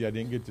I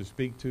didn't get to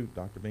speak to,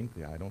 Dr.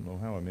 Binkley. I don't know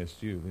how I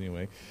missed you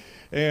anyway.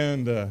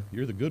 And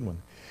you're the good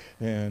one.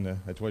 And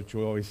that's what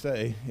you always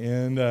say.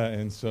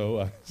 And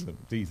so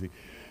it's easy.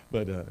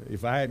 But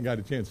if I hadn't got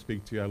a chance to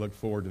speak to you, I look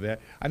forward to that.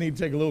 I need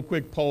to take a little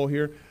quick poll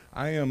here.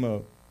 I am,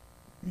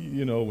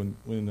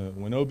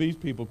 when obese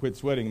people quit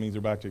sweating, it means they're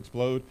about to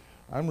explode.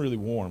 I'm really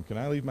warm. Can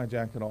I leave my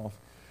jacket off?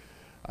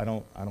 I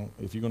don't.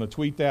 If you're going to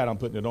tweet that, I'm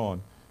putting it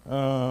on.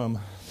 Let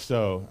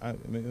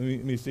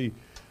me see.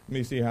 Let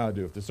me see how I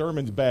do. If the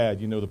sermon's bad,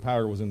 the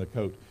power was in the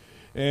coat.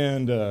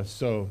 And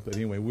but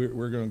anyway,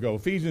 we're going to go.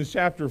 Ephesians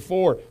chapter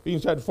 4.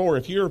 Ephesians chapter 4.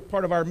 If you're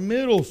part of our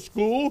middle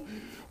school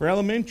or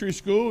elementary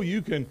school,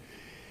 you can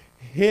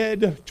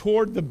head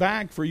toward the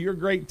back for your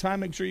great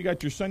time. Make sure you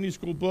got your Sunday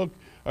school book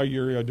or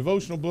your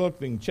devotional book.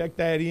 Then check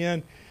that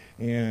in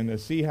and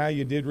see how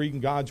you did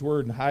reading God's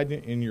Word and hiding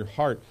it in your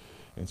heart.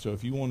 And so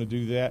if you want to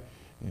do that,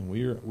 and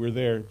we're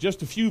there.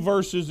 Just a few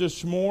verses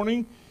this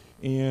morning.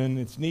 And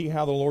it's neat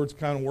how the Lord's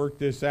kind of worked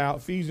this out.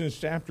 Ephesians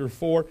chapter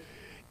 4.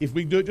 If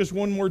we do it just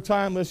one more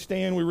time, let's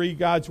stand. We read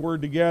God's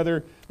Word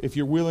together. If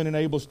you're willing and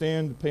able,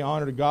 stand to pay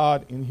honor to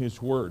God in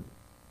His Word.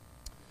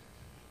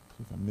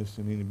 If I'm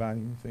missing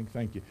anybody,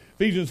 thank you.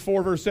 Ephesians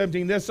 4, verse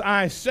 17. This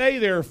I say,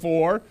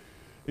 therefore,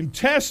 and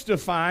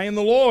testify in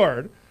the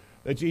Lord,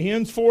 that ye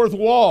henceforth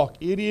walk.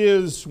 It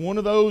is one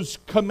of those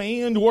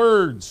command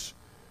words.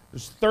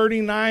 There's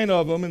 39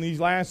 of them in these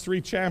last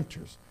 3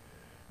 chapters.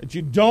 That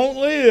you don't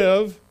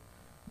live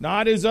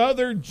not as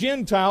other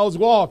Gentiles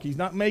walk. He's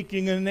not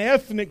making an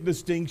ethnic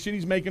distinction.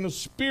 He's making a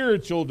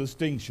spiritual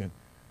distinction.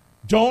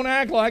 Don't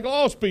act like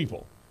lost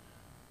people.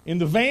 In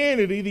the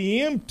vanity,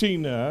 the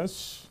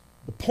emptiness,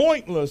 the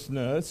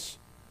pointlessness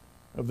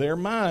of their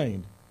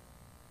mind.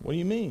 What do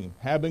you mean?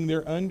 Having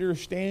their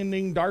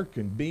understanding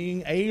darkened,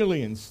 being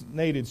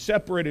alienated,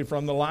 separated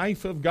from the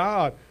life of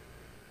God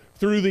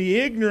through the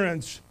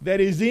ignorance that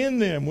is in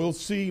them. We'll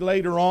see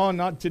later on,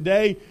 not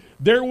today,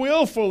 their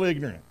willful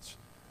ignorance.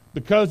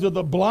 Because of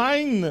the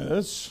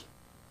blindness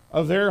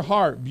of their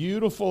heart.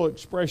 Beautiful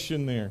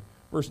expression there.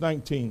 Verse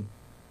 19.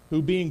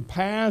 Who being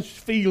past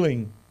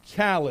feeling,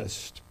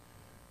 calloused.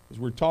 As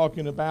we're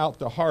talking about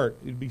the heart,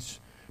 it'd be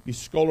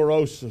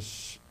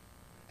sclerosis.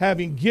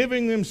 Having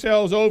given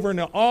themselves over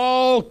into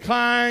all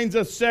kinds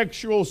of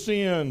sexual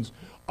sins.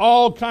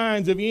 All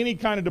kinds of any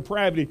kind of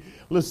depravity.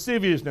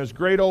 Lasciviousness.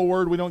 Great old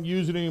word. We don't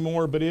use it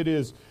anymore, but it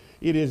is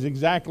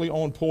exactly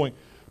on point.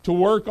 To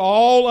work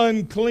all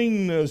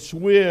uncleanness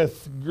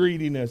with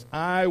greediness.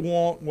 I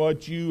want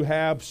what you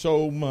have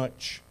so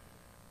much.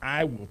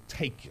 I will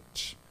take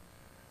it.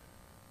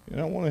 And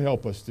I want to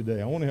help us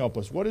today. I want to help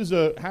us.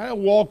 How to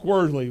walk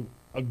worthily?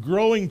 A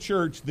growing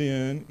church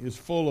then is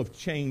full of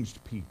changed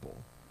people.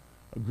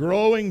 A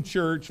growing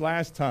church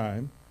last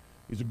time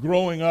is a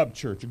growing up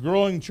church. A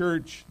growing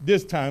church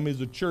this time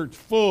is a church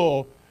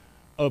full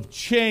of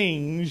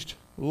changed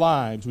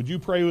lives. Would you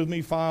pray with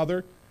me,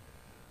 Father?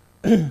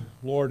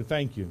 Lord,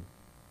 thank you.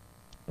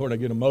 Lord, I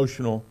get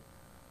emotional.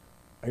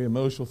 I get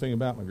emotional thinking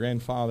about my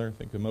grandfather. I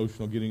think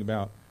emotional getting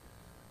about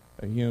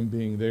him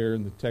being there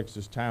in the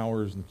Texas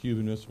towers and the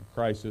Cuban Missile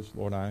Crisis.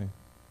 Lord, I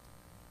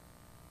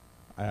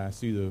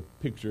see the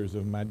pictures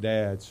of my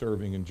dad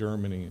serving in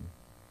Germany and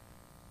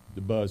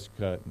the buzz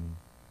cut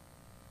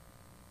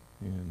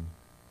and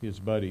his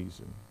buddies.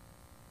 And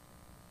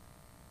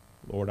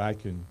Lord, I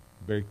can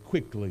very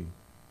quickly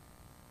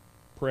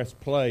press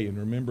play and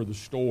remember the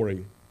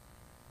story.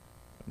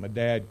 My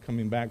dad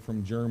coming back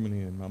from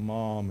Germany and my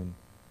mom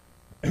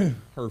and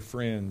her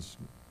friends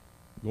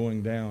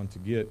going down to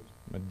get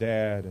my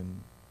dad and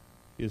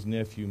his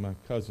nephew, my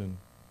cousin,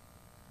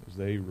 as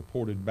they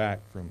reported back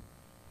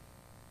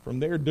from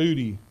their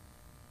duty.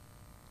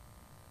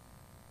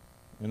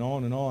 And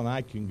on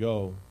I can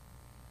go.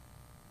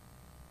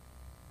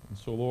 And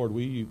so, Lord,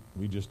 we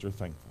just are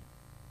thankful.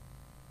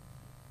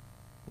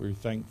 We're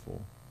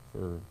thankful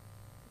for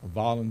a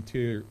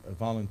voluntary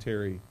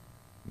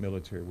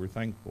military. We're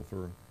thankful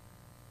for,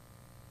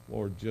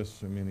 Lord, just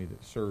so many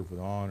that serve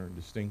with honor and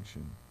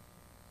distinction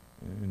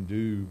and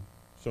do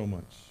so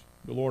much.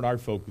 But Lord, our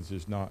focus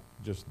is not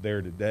just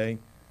there today.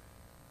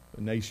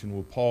 The nation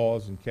will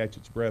pause and catch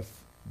its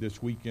breath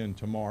this weekend,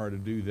 tomorrow, to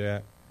do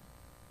that.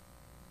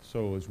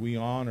 So as we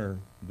honor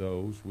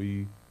those,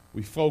 we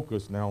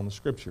focus now on the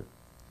Scripture.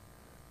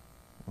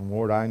 And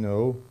Lord, I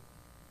know,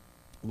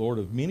 Lord,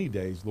 of many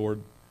days, Lord,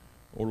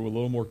 we're a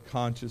little more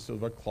conscious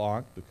of our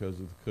clock because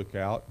of the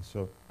cookout. And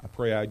so I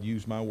pray I'd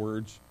use my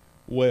words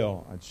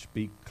well. I'd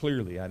speak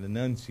clearly. I'd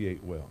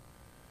enunciate well.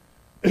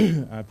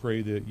 I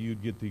pray that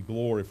you'd get the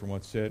glory from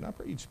what's said. And I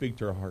pray you'd speak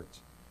to our hearts.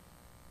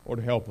 Lord,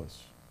 help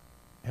us.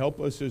 Help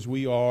us as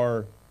we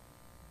are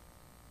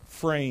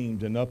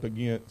framed and up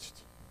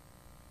against,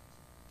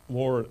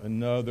 Lord,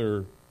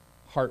 another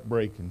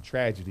heartbreak and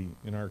tragedy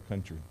in our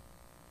country.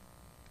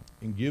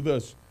 And give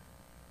us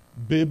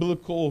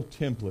biblical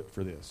template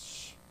for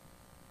this.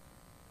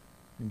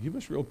 And give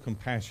us real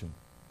compassion.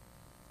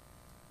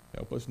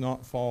 Help us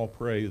not fall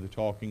prey to the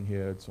talking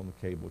heads on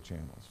the cable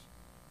channels.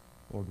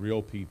 Lord,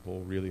 real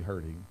people really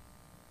hurting.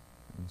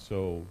 And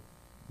so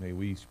may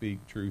we speak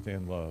truth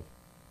and love.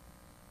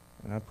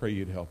 And I pray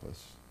you'd help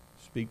us.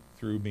 Speak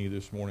through me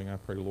this morning. I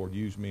pray, Lord,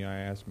 use me. I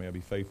ask, may I be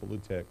faithful to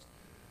text.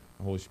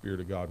 The Holy Spirit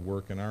of God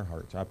work in our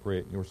hearts. I pray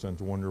it in your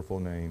Son's wonderful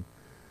name.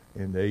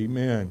 And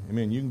amen.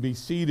 Amen. You can be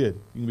seated.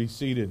 You can be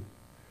seated.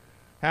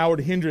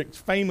 Howard Hendricks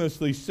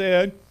famously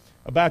said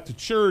about the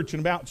church and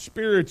about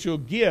spiritual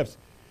gifts.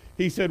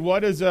 He said,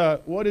 what do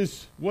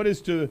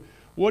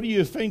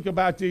you think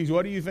about these?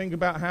 What do you think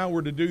about how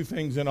we're to do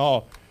things and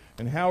all?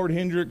 And Howard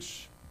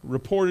Hendricks,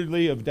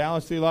 reportedly of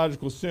Dallas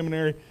Theological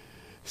Seminary,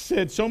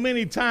 said so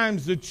many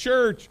times the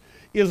church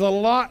is a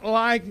lot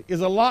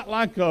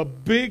like a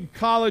big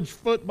college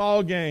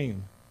football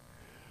game.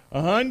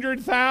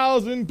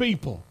 100,000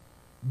 people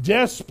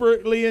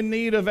desperately in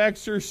need of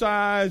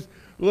exercise,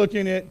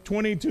 looking at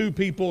 22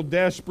 people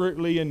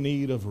desperately in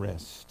need of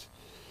rest.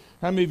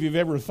 How many of you have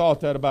ever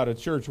thought that about a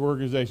church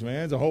organization? Man,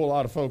 there's a whole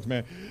lot of folks,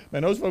 man.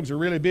 Man, those folks are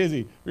really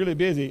busy, really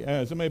busy.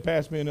 Somebody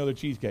passed me another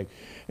cheesecake,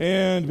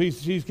 and a piece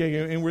of cheesecake,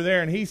 and we're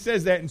there. And he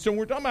says that. And so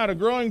we're talking about a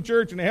growing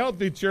church and a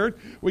healthy church.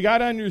 We got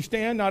to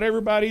understand not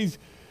everybody's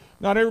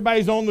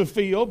on the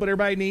field, but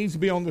everybody needs to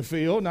be on the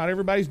field. Not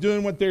everybody's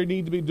doing what they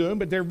need to be doing,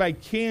 but everybody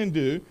can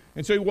do.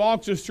 And so he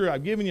walks us through.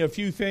 I've given you a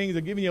few things.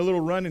 I've given you a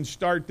little run and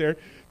start there.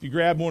 If you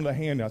grab one of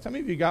the handouts. How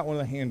many of you got one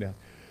of the handouts?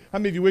 How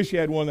many of you wish you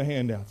had one of the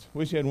handouts?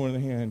 Wish you had one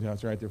of the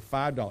handouts right there,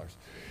 $5.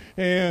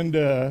 And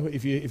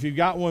if you've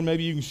got one,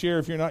 maybe you can share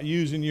if you're not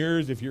using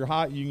yours. If you're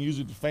hot, you can use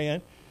it to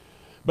fan.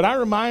 But I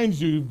remind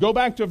you, go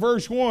back to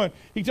verse 1.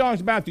 He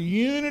talks about the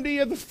unity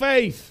of the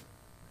faith.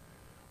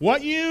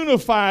 What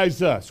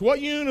unifies us?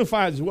 What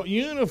unifies us? What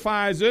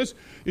unifies us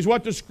is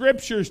what the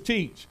Scriptures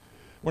teach.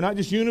 We're not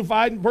just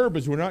unified in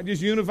purpose. We're not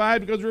just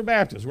unified because we're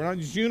Baptists. We're not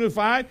just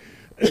unified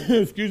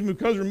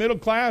because we're middle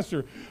class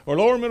or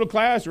lower middle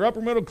class or upper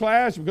middle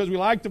class, because we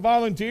like to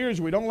volunteers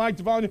or we don't like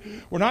to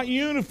volunteer. We're not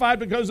unified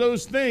because of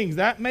those things.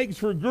 That makes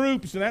for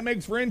groups and that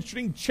makes for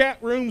interesting chat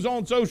rooms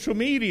on social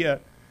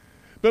media.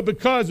 But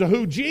because of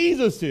who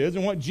Jesus is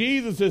and what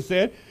Jesus has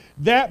said,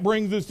 that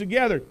brings us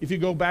together. If you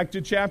go back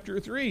to chapter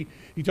 3,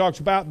 he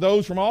talks about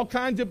those from all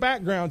kinds of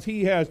backgrounds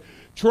he has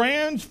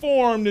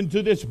transformed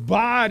into this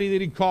body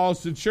that he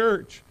calls the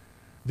church.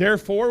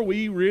 Therefore,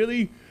 we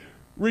really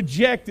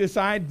reject this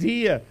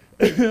idea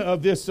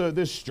of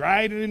this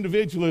strident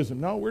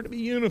individualism. No, we're to be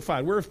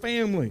unified. We're a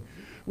family.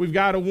 We've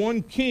got a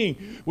one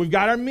king. We've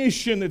got our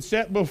mission that's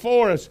set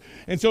before us.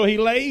 And so he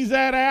lays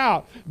that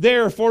out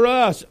there for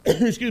us.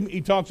 Excuse me.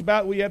 He talks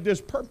about we have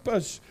this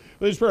purpose.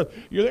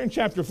 You're there in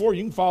chapter 4.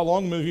 You can follow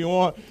along if you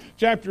want.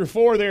 Chapter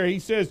 4 there, he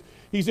says,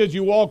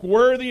 you walk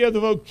worthy of the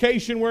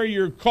vocation where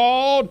you're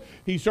called.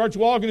 He starts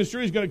walking this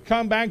through. He's going to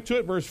come back to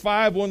it. Verse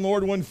 5, one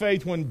Lord, one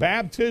faith, one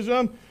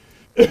baptism.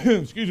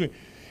 Excuse me.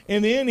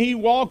 And then he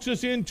walks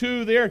us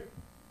into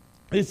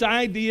this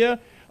idea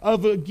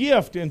of a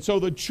gift. And so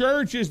the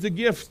church is the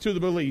gift to the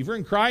believer,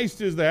 and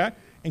Christ is that.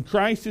 And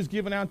Christ has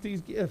given out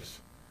these gifts.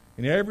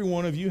 And every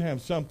one of you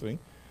have something,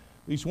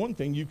 at least one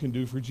thing you can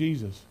do for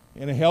Jesus.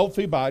 And a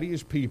healthy body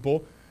is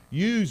people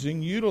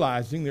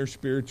utilizing their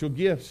spiritual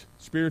gifts,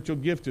 spiritual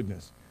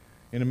giftedness.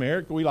 In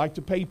America, we like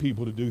to pay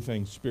people to do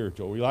things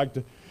spiritual. We like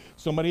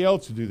somebody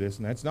else to do this,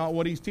 and that's not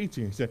what he's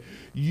teaching. He said,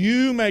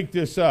 you make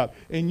this up,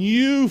 and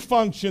you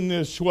function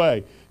this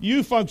way.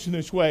 You function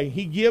this way.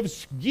 He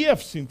gives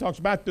gifts, and talks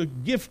about the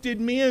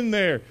gifted men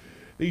there,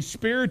 these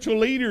spiritual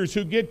leaders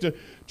who get to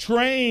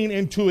train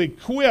and to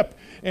equip,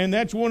 and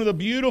that's one of the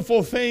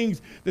beautiful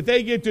things that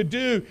they get to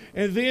do.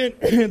 And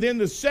then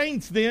the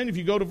saints, if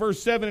you go to verse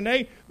 7 and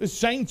 8, the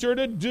saints are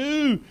to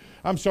do,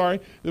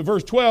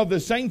 verse 12, the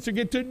saints are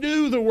get to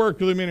do the work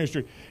of the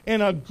ministry.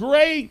 And a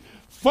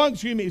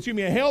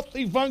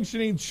healthy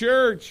functioning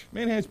church,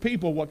 man, has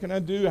people. What can I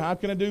do? How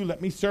can I do?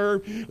 Let me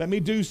serve. Let me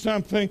do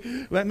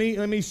something. Let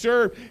me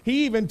serve.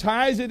 He even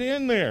ties it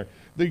in there.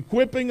 The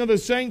equipping of the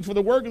saints for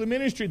the work of the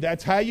ministry,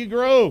 that's how you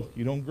grow.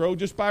 You don't grow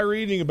just by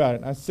reading about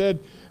it. I said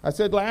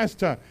last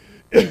time,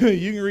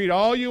 you can read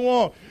all you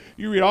want.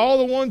 You read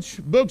all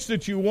the books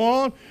that you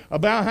want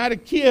about how to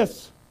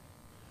kiss.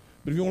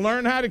 But if you want to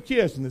learn how to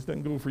kiss, and this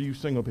doesn't go for you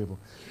single people,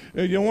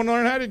 if you want to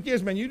learn how to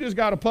kiss, man, you just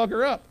got to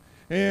pucker up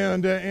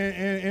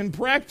and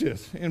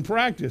practice.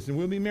 And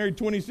we'll be married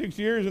 26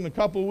 years in a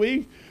couple of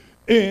weeks,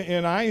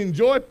 and I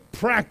enjoy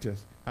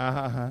practice.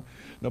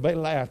 Nobody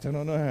laughed. I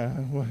don't know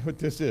what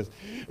this is.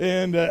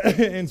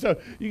 And so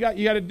you got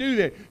to do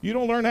that. You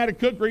don't learn how to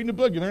cook reading a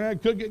book. You learn how to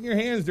cook getting your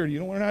hands dirty. You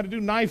don't learn how to do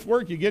knife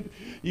work.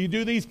 You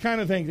do these kind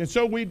of things. And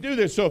so we do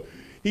this. So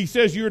he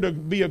says you're to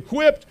be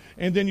equipped,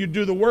 and then you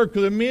do the work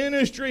of the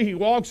ministry. He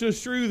walks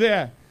us through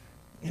that.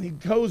 And he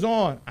goes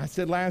on. I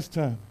said last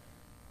time,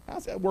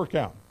 how's that work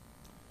out?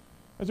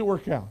 How's it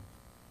work out?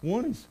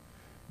 One is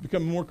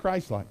becoming more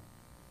Christ-like.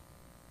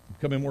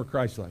 Becoming more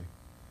Christ-like.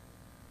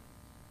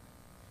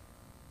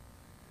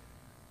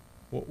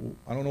 Well,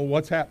 I don't know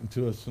what's happened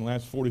to us in the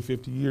last 40,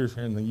 50 years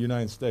here in the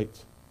United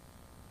States.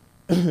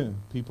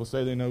 People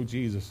say they know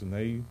Jesus, and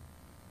they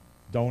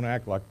don't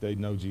act like they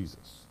know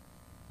Jesus.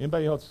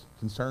 Anybody else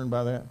concerned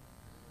by that?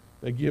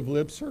 They give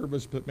lip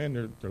service, but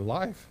man, their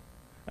life,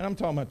 And I'm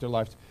talking about their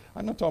life.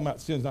 I'm not talking about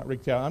sins not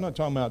wreaked out. I'm not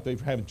talking about they're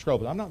having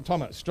trouble. I'm not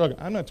talking about struggle.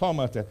 I'm not talking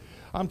about that.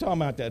 I'm talking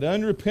about that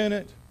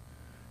unrepentant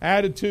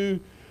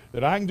attitude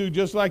that I can do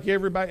just like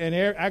everybody and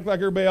act like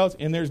everybody else,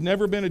 and there's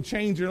never been a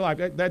change in their life.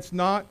 That's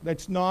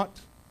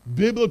not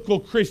biblical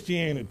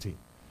Christianity.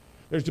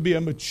 There's to be a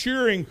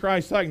maturing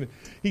Christ-likeness.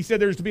 He said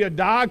there's to be a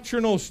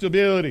doctrinal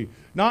stability,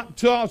 not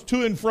tossed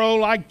to and fro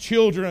like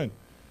children.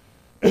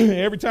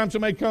 Every time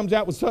somebody comes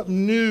out with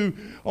something new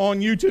on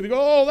YouTube, they go,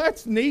 oh,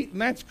 that's neat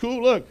and that's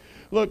cool.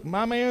 Look,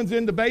 my man's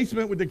in the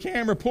basement with the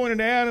camera pointed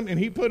at him, and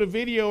he put a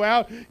video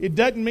out. It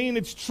doesn't mean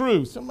it's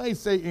true. Somebody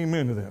say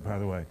amen to that, by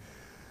the way.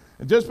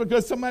 And just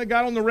because somebody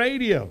got on the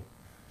radio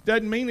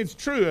doesn't mean it's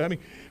true. I mean,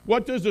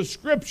 what does the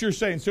Scripture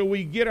say? And so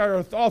we get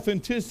our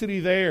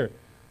authenticity there.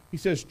 He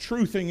says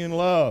truthing in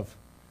love.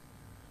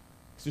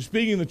 So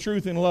speaking the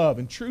truth in love.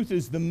 And truth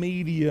is the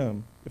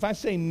medium. If I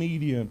say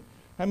medium,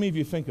 how many of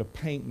you think of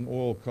paint and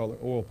oil color,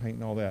 oil paint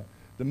and all that?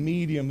 The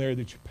medium there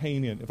that you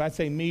paint in. If I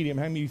say medium,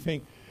 how many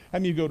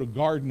of you go to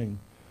gardening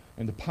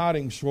and the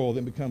potting soil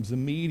then becomes the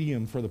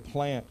medium for the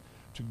plant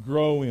to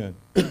grow in?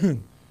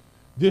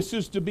 This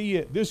is to be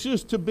it. This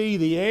is to be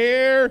the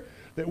air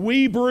that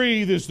we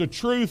breathe is the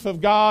truth of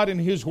God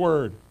and His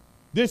Word.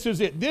 This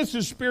is it. This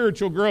is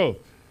spiritual growth.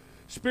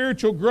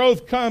 Spiritual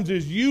growth comes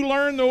as you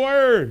learn the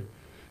Word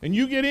and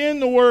you get in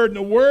the Word and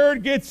the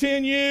Word gets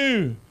in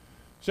you.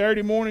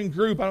 Saturday morning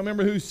group, I don't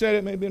remember who said it.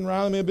 It may have been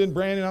Riley, it may have been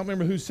Brandon. I don't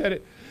remember who said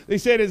it. They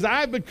said, as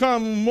I've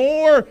become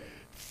more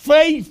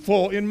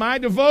faithful in my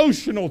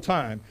devotional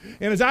time,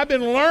 and as I've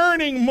been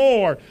learning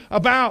more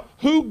about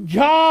who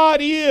God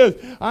is,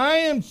 I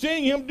am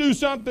seeing Him do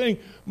something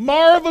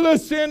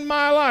marvelous in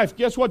my life.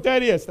 Guess what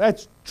that is?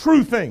 That's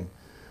truthing.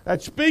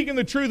 That's speaking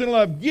the truth in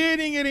love,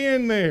 getting it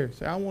in there.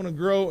 Say, I want to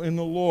grow in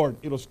the Lord.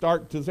 It'll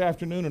start this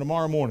afternoon and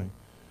tomorrow morning.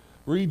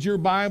 Read your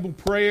Bible,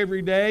 pray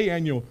every day,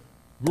 and you'll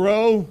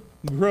grow.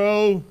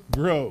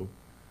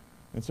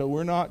 And so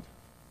we're not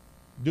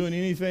doing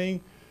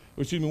anything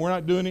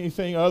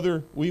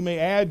other. We may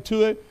add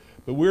to it,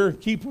 but we're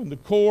keeping the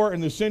core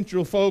and the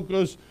central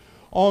focus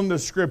on the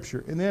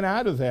Scripture. And then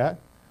out of that,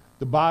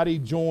 the body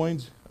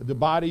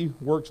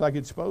works like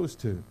it's supposed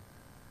to.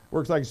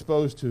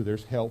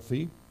 There's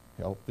healthy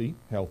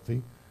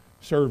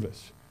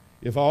service.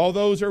 If all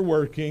those are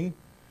working,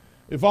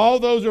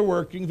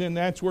 then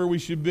that's where we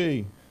should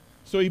be.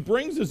 So he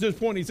brings us this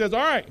point. He says, all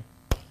right,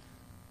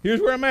 here's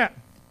where I'm at.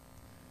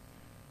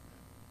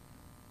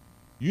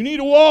 You need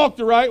to walk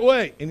the right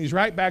way. And he's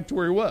right back to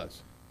where he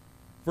was.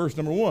 Verse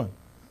number 1.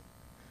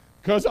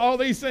 Because all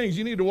these things,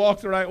 you need to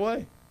walk the right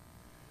way.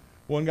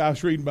 One guy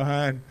was reading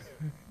behind.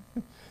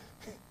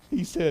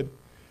 He said,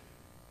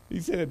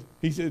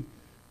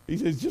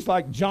 just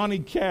like Johnny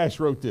Cash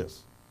wrote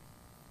this.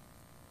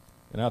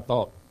 And I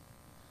thought,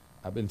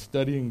 I've been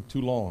studying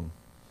too long.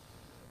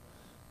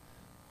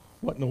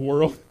 What in the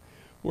world?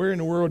 Where in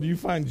the world do you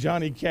find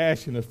Johnny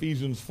Cash in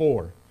Ephesians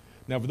 4?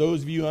 Now, for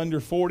those of you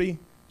under 40,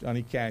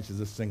 Johnny Cash is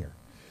a singer.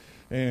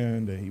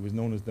 And he was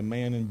known as the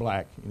Man in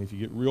Black. And if you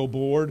get real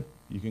bored,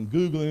 you can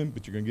Google him,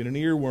 but you're going to get an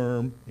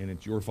earworm, and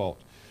it's your fault.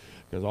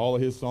 Because all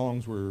of his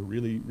songs were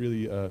really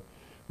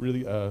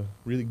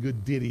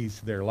good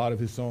ditties there. A lot of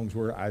his songs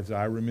were, as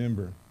I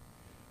remember.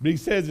 But he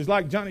says, it's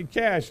like Johnny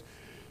Cash.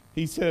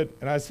 He said,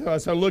 and as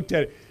I looked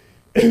at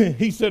it,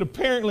 he said,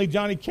 apparently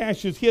Johnny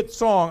Cash's hit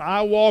song,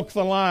 I Walk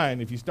the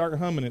Line, if you start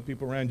humming it,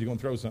 people around you are going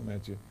to throw something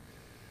at you,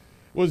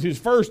 was his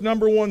first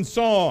number one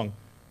song.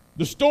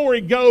 The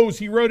story goes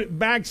he wrote it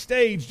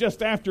backstage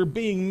just after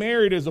being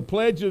married as a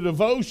pledge of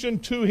devotion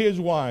to his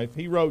wife.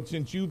 He wrote,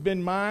 since you've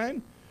been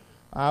mine,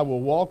 I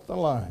will walk the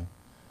line.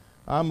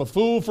 I'm a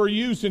fool for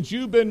you. Since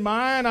you've been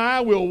mine,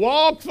 I will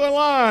walk the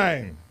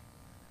line.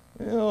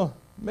 Well,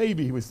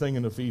 maybe he was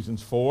singing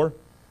Ephesians 4.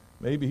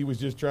 Maybe he was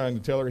just trying to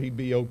tell her she'd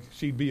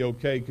be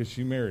okay because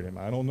she married him.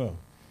 I don't know.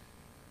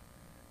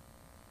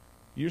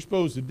 You're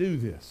supposed to do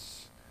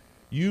this.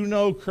 You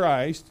know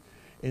Christ,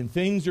 and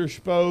things are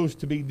supposed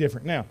to be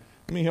different. Now,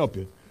 let me help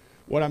you.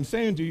 What I'm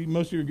saying to you,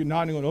 most of you are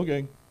nodding going,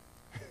 okay.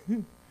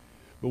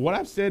 But what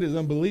I've said is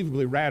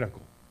unbelievably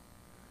radical.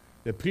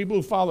 That people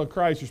who follow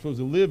Christ are supposed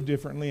to live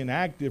differently and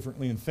act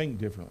differently and think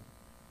differently.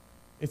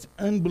 It's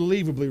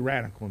unbelievably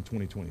radical in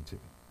 2022.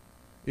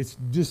 It's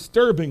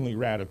disturbingly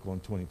radical in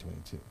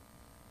 2022.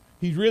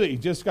 He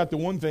just got the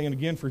one thing, and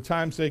again, for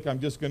time's sake, I'm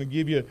just going to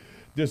give you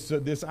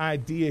this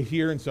idea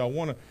here, and so I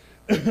want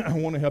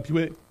to help you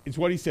with it. It's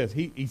what he says.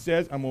 He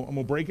says, I'm going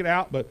to break it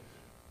out, but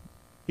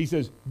he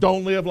says,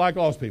 don't live like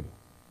lost people.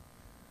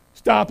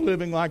 Stop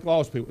living like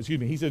lost people. Excuse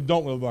me. He says,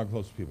 don't live like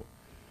lost people.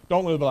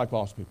 Don't live like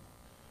lost people.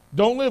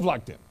 Don't live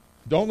like them.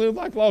 Don't live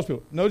like lost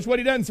people. Notice what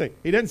he doesn't say.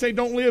 He doesn't say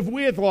don't live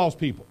with lost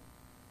people.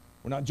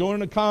 We're not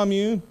joining a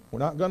commune. We're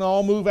not going to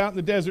all move out in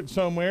the desert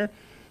somewhere,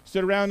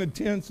 sit around in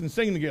tents and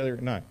sing together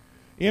at night.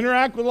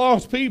 Interact with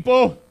lost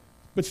people,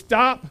 but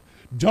stop.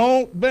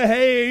 Don't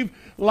behave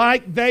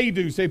like they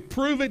do. Say,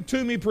 prove it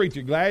to me,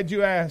 preacher. Glad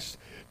you asked.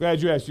 You're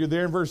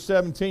there in verse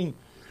 17.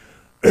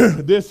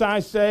 This I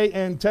say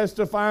and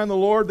testify in the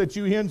Lord that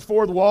you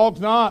henceforth walk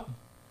not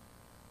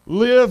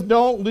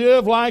Don't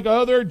live like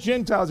other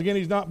Gentiles. Again,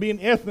 he's not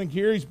being ethnic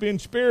here. He's being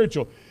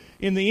spiritual.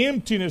 In the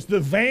emptiness, the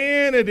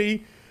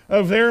vanity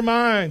of their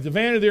minds. The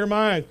vanity of their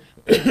minds.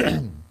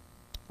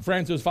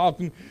 Francis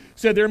Falcon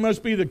said there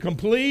must be the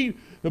complete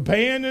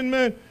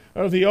abandonment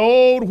of the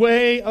old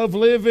way of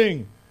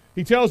living.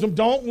 He tells them,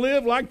 don't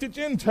live like the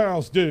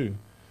Gentiles do.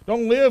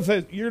 Don't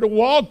live, you're to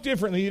walk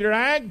differently. You're to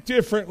act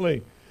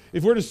differently.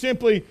 If we're to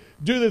simply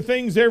do the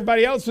things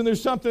everybody else, then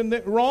there's something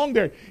wrong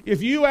there.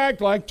 If you act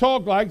like,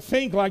 talk like,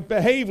 think like,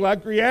 behave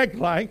like, react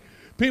like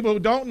people who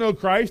don't know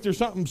Christ, there's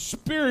something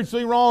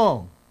spiritually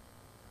wrong.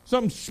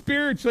 Something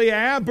spiritually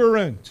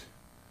aberrant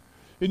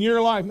in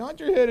your life. Nod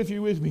your head if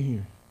you're with me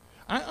here.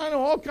 I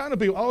know all kind of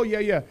people. Oh,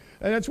 yeah.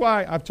 And that's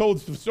why I've told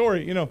the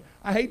story. You know,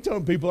 I hate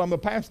telling people I'm a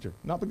pastor.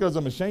 Not because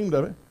I'm ashamed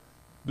of it,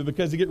 but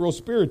because they get real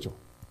spiritual.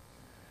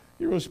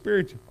 You're real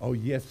spiritual. Oh,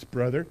 yes,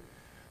 brother.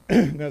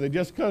 Now, they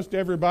just cussed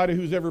everybody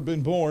who's ever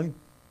been born.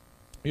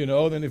 You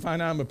know, then they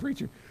find out I'm a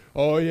preacher.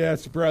 Oh,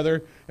 yes,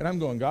 brother. And I'm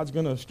going, God's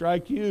going to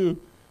strike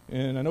you.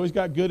 And I know he's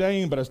got good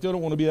aim, but I still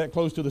don't want to be that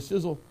close to the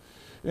sizzle.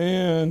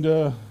 And,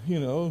 you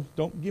know,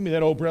 don't give me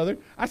that old brother.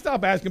 I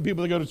stopped asking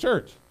people to go to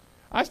church.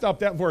 I stopped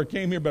that before I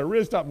came here, but I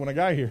really stopped when I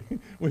got here.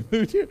 We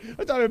moved here.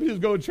 I thought people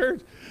just go to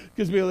church.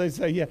 Because people, they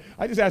say, yeah.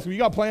 I just asked them, you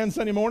got plans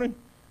Sunday morning?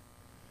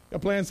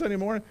 Got plans Sunday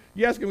morning?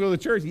 You ask them to go to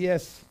church?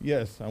 Yes.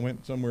 I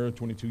went somewhere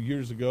 22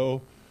 years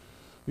ago,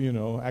 you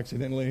know,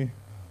 accidentally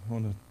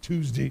on a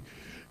Tuesday.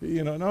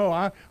 You know, no,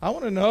 I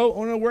want to know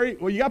where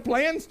you got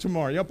plans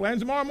tomorrow. You got plans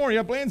tomorrow morning.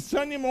 You got plans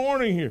Sunday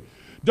morning here.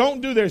 Don't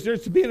do this.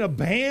 There's to be an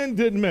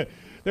abandonment.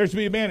 There's to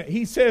be abandonment.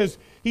 He says,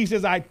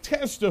 I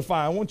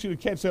testify. I want you to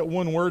catch that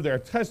one word there.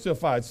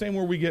 Testify. Same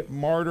where we get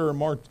martyr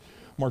or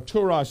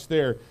martyros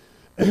there.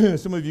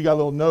 Some of you got a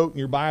little note in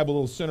your Bible, a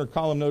little center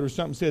column note or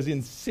something says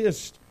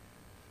insist.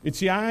 It's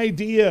the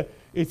idea.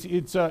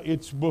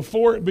 It's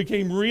before it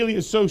became really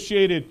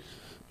associated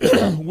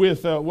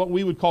with what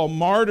we would call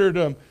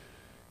martyrdom.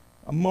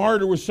 A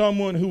martyr was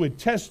someone who would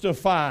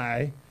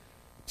testify,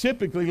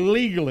 typically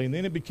legally, and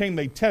then it became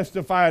they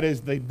testified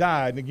as they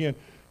died. And again,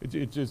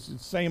 it's just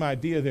the same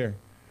idea there.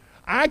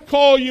 I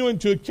call you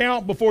into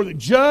account before the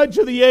judge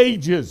of the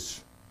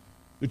ages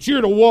that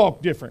you're to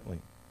walk differently.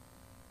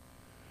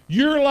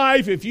 Your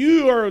life, if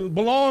you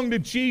belong to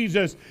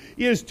Jesus,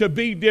 is to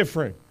be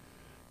different.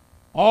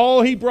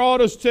 All he brought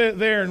us to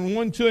there in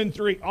 1, 2, and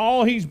 3,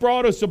 all he's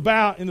brought us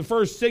about in the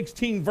first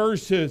 16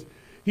 verses,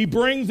 he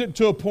brings it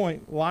to a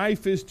point.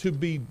 Life is to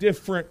be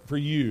different for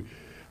you.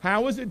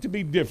 How is it to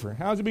be different?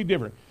 How is it to be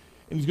different?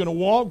 And he's going to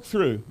walk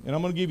through, and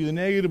I'm going to give you the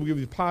negative, we'll give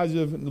you the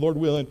positive, and Lord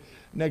willing,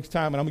 next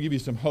time, and I'm going to give you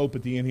some hope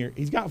at the end here.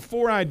 He's got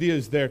 4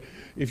 ideas there.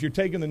 If you're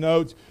taking the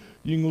notes,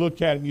 you can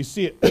look at it and you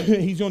see it.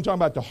 He's going to talk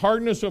about the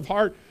hardness of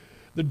heart,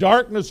 the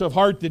darkness of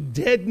heart, the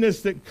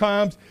deadness that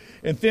comes,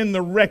 and then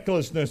the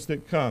recklessness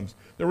that comes.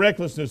 The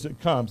recklessness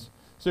that comes.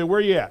 So where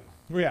are you at?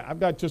 Where you at? I've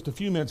got just a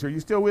few minutes here. You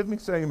still with me?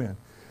 Say amen.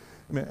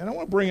 Amen. And I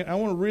want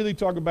to really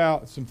talk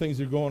about some things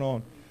that are going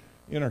on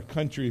in our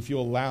country, if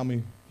you'll allow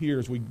me here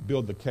as we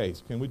build the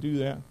case. Can we do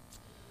that?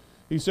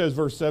 He says,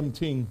 verse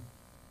 17,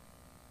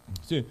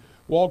 see,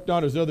 walk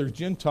not as other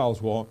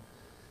Gentiles walk,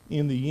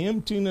 in the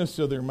emptiness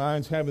of their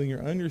minds, having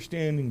their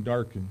understanding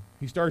darkened.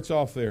 He starts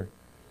off there.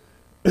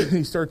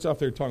 He starts off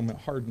there talking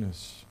about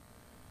hardness.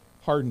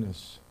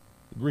 Hardness.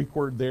 The Greek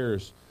word there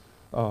is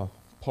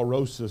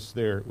porosis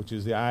there, which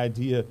is the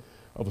idea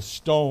of a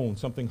stone,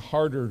 something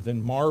harder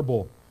than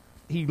marble.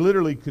 He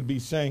literally could be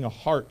saying a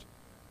heart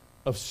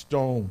of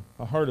stone,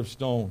 a heart of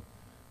stone.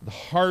 The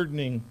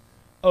hardening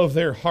of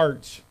their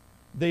hearts.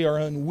 They are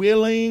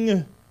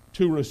unwilling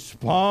to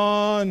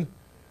respond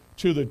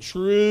to the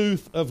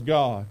truth of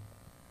God.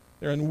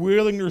 They're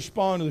unwilling to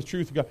respond to the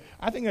truth of God.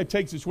 I think that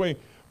takes its way.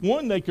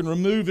 One, they can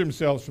remove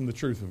themselves from the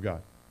truth of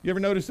God. You ever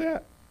notice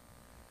that?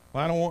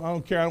 Well, I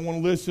don't care. I don't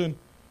want to listen.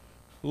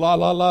 La,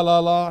 la, la, la,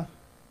 la.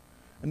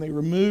 And they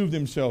remove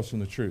themselves from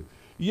the truth.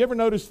 You ever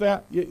notice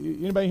that?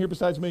 Anybody here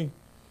besides me?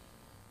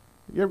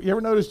 You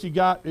ever noticed you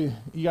got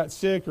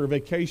sick or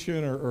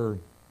vacation or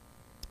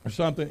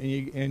something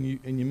and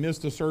you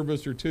missed a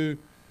service or two,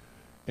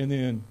 and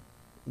then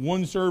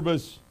one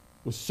service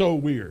was so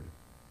weird,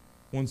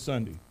 one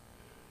Sunday,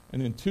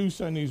 and then 2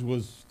 Sundays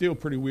was still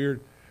pretty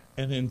weird,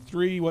 and then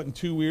 3 wasn't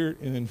too weird,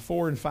 and then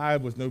 4 and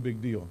 5 was no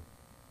big deal.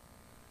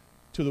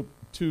 To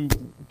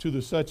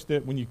the such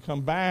that when you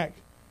come back,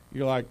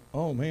 you're like,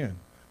 oh man,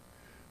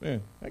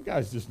 that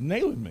guy's just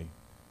nailing me.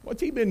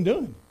 What's he been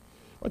doing?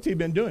 What's he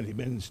been doing? He's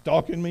been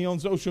stalking me on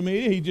social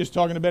media. He's just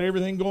talking about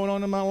everything going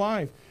on in my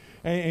life,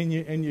 and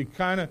you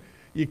kind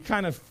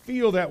of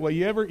feel that way.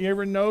 You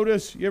ever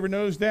notice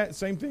that?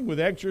 Same thing with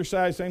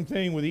exercise. Same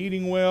thing with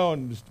eating well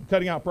and just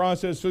cutting out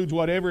processed foods,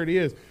 whatever it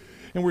is.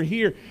 And we're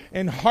here.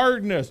 And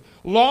hardness.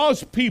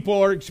 Lost people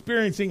are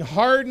experiencing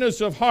hardness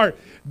of heart.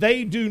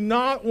 They do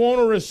not want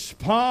to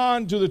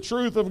respond to the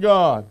truth of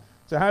God.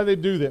 So how do they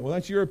do that? Well,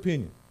 that's your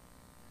opinion.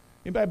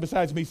 Anybody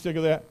besides me sick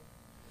of that?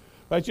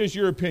 That's just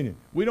your opinion.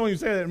 We don't even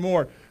say that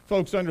anymore.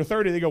 Folks under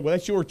 30, they go, well,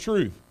 that's your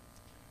truth.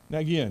 Now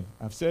again,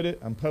 I've said it,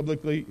 I'm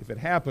publicly, if it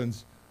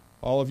happens,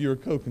 All of you are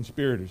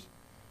co-conspirators.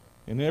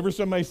 And whenever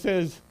somebody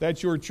says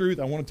that's your truth,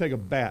 I want to take a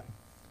bat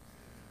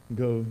and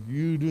go,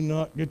 you do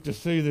not get to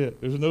say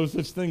that. There's no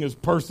such thing as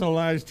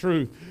personalized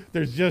truth.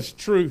 There's just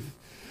truth.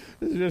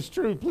 It's just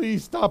true.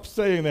 Please stop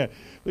saying that.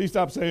 Please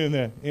stop saying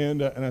that.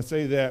 And I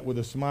say that with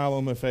a smile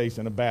on my face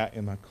and a bat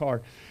in my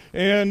car.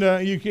 And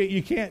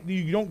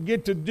you don't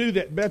get to do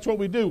that. That's what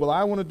we do. Well,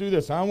 I want to do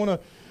this.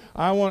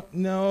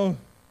 No,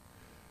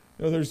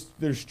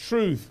 there's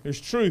truth.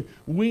 There's truth.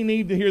 We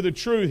need to hear the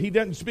truth. He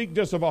doesn't speak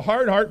just of a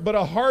hard heart, but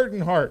a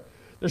hardened heart.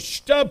 They're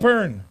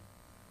stubborn.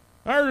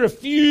 I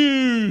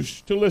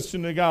refuse to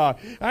listen to God.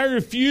 I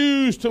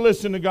refuse to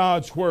listen to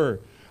God's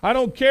word. I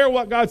don't care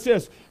what God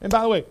says. And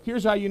by the way,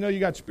 here's how you know you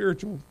got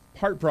spiritual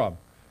heart problem.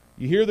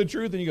 You hear the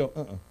truth and you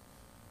go,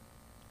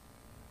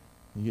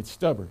 You get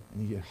stubborn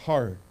and you get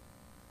hard.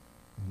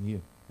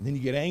 And then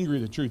you get angry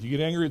at the truth. You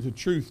get angry at the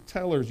truth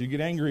tellers. You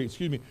get angry,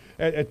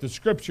 at the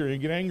scripture. You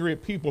get angry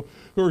at people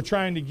who are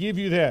trying to give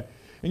you that.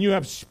 And you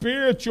have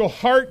spiritual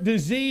heart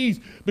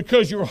disease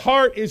because your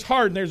heart is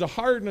hard. And there's a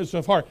hardness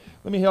of heart.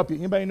 Let me help you.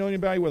 Anybody know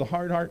anybody with a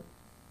hard heart?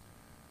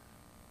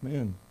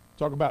 Man,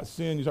 talk about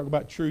sin. You talk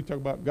about truth. Talk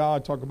about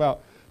God. Talk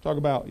about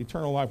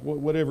eternal life.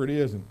 Whatever it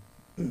is.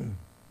 And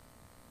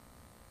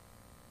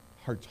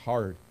heart's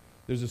hard.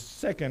 There's a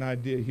second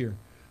idea here.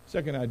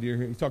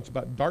 He talks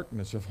about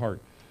darkness of heart.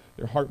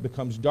 Their heart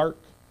becomes dark.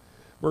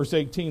 Verse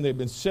 18, they've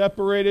been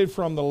separated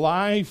from the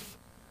life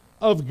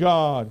of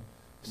God.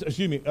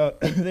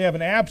 They have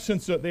an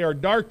absence they are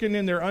darkened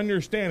in their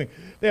understanding.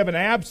 They have an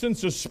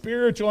absence of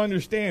spiritual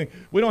understanding.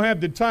 We don't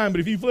have the time,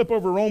 but if you flip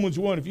over Romans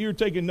 1, if you're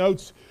taking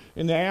notes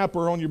in the app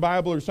or on your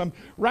Bible or something,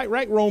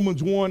 write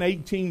Romans 1,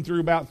 18 through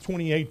about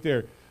 28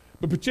 there.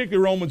 But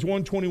particularly Romans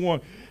 1,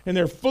 21. And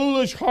their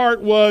foolish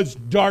heart was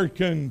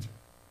darkened.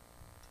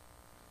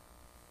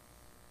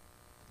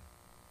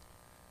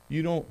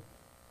 You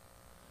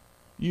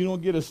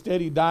don't get a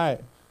steady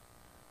diet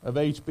of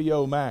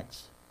HBO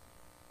Max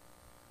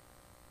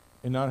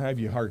and not have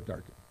your heart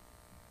darkened.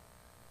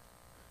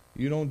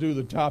 You don't do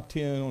the top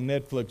 10 on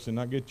Netflix and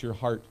not get your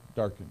heart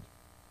darkened.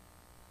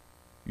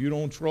 You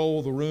don't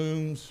troll the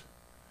rooms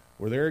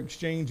where they're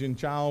exchanging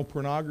child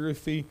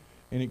pornography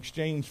in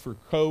exchange for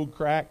code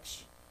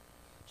cracks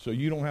so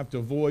you don't have to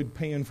avoid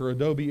paying for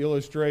Adobe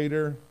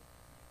Illustrator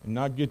and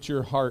not get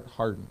your heart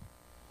hardened.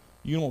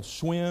 You don't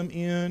swim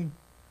in,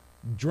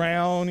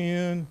 drown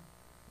in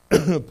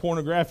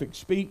pornographic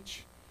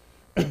speech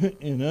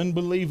and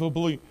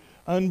unbelievably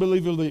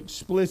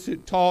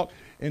explicit talk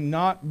and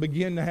not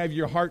begin to have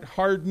your heart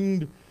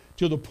hardened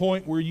to the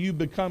point where you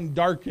become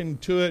darkened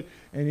to it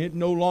and it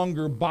no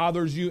longer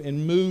bothers you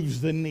and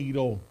moves the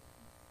needle.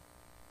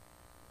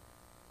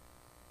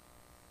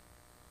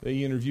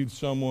 They interviewed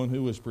someone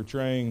who was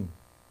portraying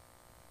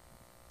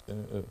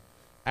an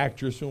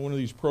actress in one of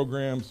these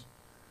programs.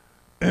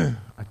 I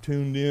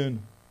tuned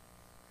in.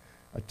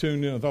 I thought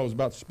it was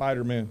about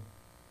Spider-Man.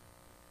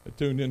 I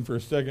tuned in for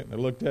a second and I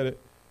looked at it.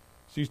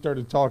 She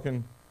started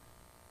talking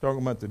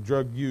about the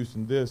drug use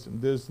and this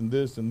and this and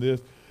this and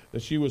this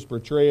that she was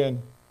portraying.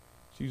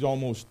 She's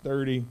almost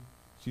 30.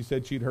 She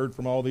said she'd heard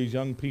from all these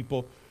young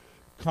people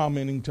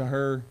commenting to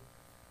her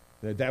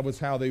that was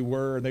how they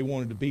were and they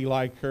wanted to be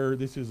like her.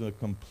 This is a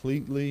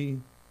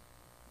completely,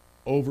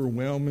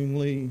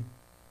 overwhelmingly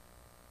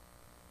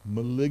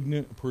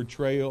malignant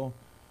portrayal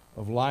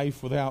of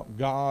life without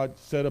God,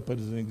 set up as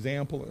an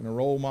example and a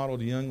role model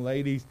to young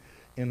ladies,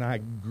 and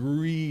I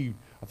grieved.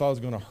 I thought I was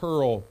going to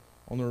hurl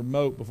on the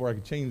remote before I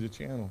could change the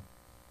channel.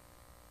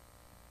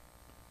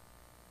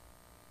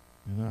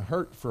 And I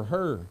hurt for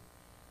her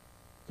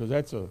because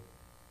that's a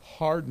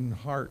hardened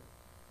heart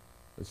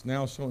that's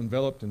now so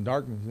enveloped in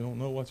darkness they don't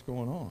know what's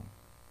going on.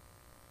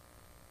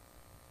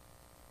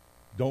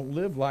 Don't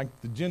live like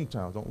the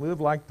Gentiles. Don't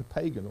live like the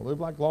pagan. Don't live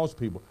like lost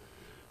people.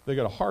 They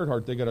got a hard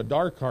heart. They got a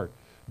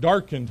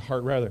darkened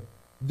heart rather.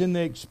 Then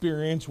they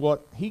experience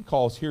what he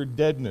calls here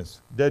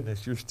deadness.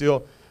 Deadness. You're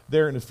still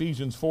there in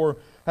Ephesians 4,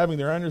 having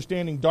their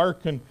understanding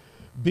darkened,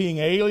 being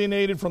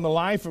alienated from the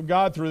life of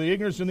God through the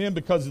ignorance in them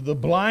because of the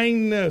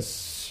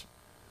blindness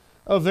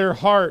of their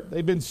heart.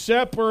 They've been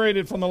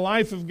separated from the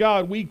life of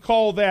God. We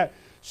call that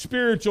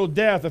spiritual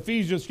death.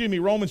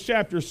 Romans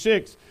chapter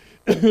 6,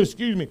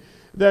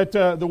 that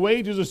the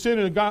wages of sin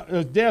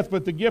is death,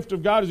 but the gift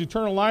of God is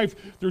eternal life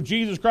through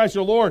Jesus Christ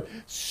our Lord.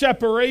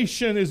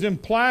 Separation is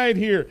implied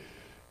here,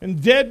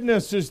 and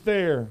deadness is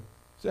there.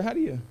 So how do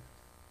you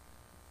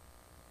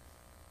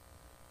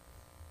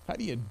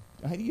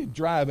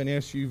drive an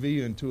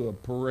SUV into a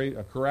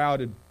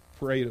crowded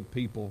parade of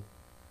people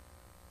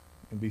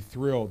and be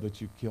thrilled that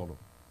you killed them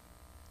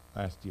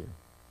last year?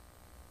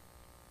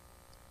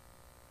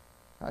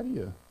 How do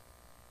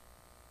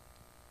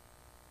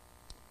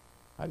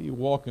you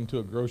walk into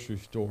a grocery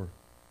store?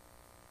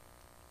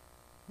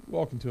 You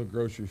walk into a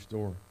grocery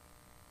store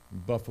in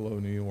Buffalo,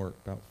 New York,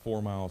 about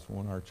 4 miles from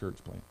one of our church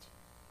plants,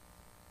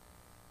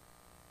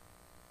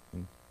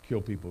 and kill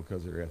people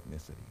because of their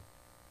ethnicity.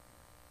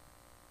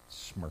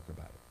 Smirk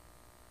about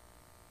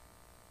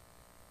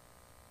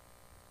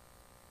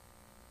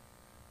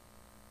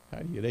it.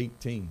 How do you at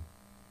 18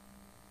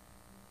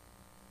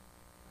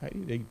 How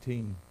did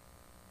 18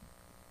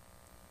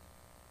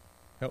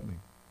 help me?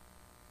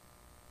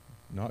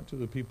 Not to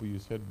the people you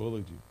said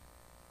bullied you.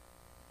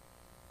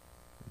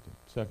 But to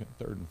second,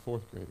 third, and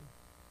fourth graders.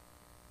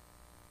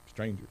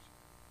 Strangers.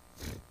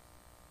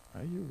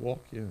 How do you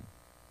walk in?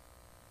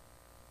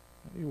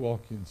 How do you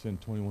walk in and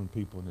send 21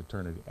 people in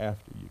eternity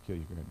after you kill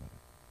your grandmother?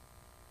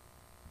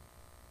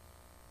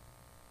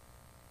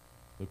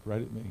 Look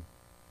right at me.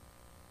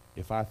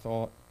 If I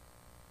thought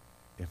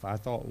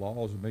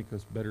laws would make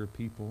us better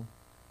people,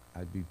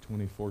 I'd be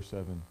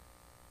 24/7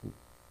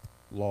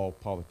 law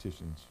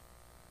politicians,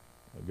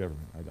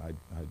 government.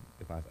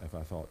 If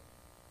I thought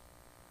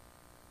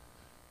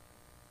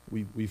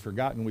we've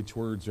forgotten which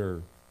words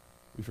are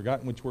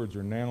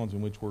nouns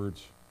and which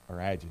words are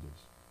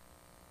adjectives.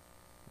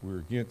 We're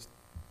against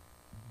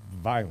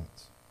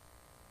violence,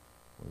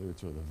 whether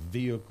it's with a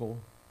vehicle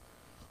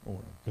or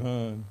a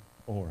gun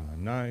or a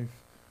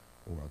knife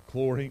or a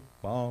chlorine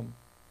bomb.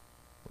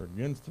 We're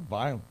against the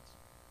violence.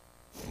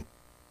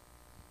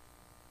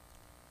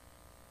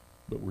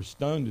 But we're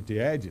stunned at the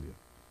adjective.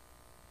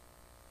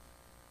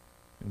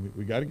 And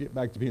we got to get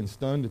back to being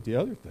stunned at the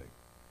other thing,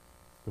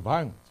 the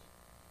violence.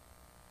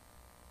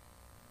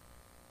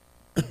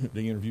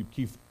 They interviewed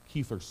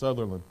Kiefer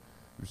Sutherland,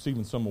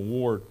 receiving some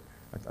award.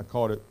 I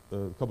caught it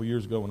a couple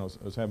years ago when I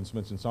was having so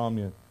much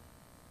insomnia.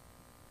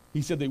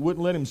 He said they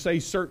wouldn't let him say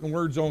certain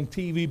words on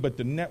TV, but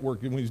the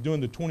network, when he was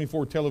doing the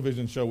 24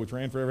 television show, which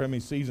ran for ever how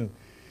many seasons,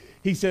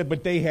 he said,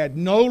 but they had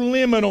no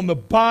limit on the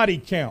body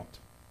count.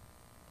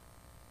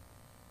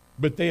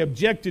 But they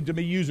objected to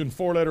me using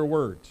four-letter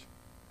words.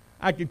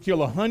 I could kill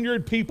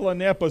 100 people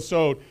an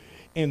episode,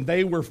 and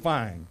they were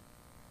fine.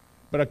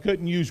 But I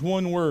couldn't use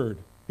one word.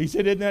 He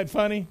said, isn't that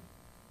funny?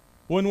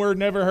 One word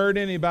never hurt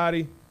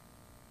anybody.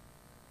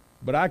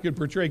 But I could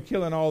portray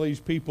killing all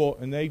these people,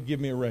 and they'd give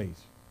me a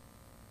raise.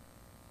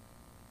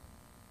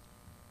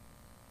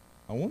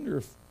 I wonder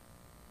if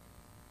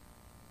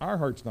our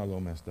heart's not a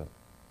little messed up.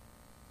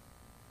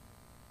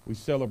 We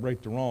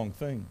celebrate the wrong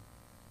thing.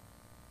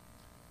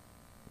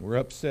 We're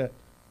upset.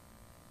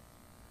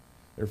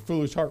 Their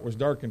foolish heart was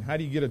darkened. How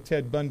do you get a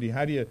Ted Bundy?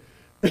 How do you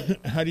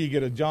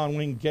get a John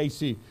Wayne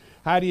Gacy?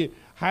 How do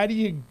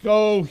you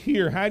go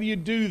here? How do you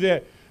do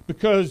that?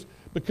 Because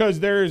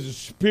there is a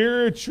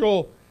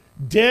spiritual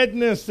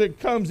deadness that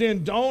comes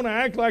in. Don't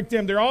act like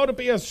them. There ought to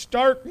be a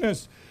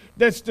starkness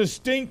that's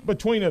distinct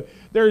between it.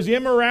 There's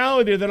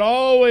immorality that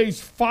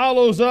always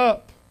follows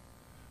up.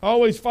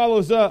 Always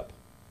follows up.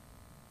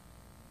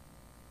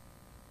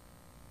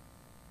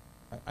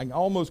 I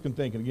almost can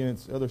think, and again,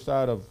 it's the other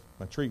side of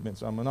my treatment,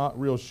 so I'm not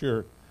real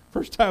sure.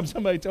 First time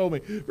somebody told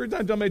me,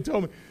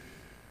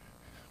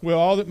 well,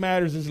 all that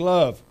matters is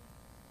love.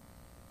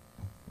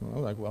 Well,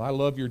 I'm like, well, I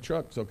love your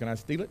truck, so can I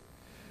steal it?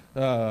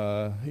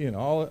 I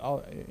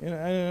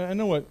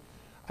know what,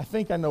 I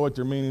think I know what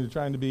they're meaning. They're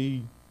trying to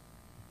be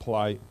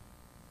polite.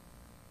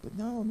 But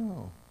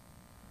no.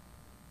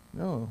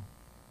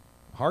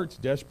 Heart's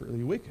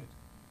desperately wicked.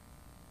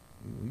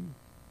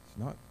 It's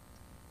not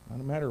a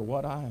matter of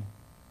what I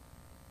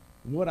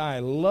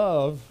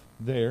love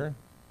there.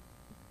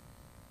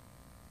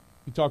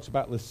 He talks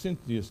about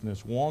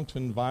licentiousness,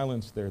 wanton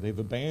violence there. They've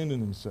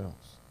abandoned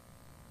themselves.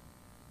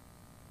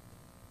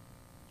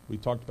 We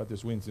talked about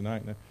this Wednesday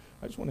night, and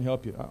I just want to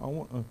help you.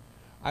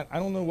 I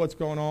don't know what's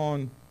going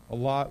on a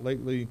lot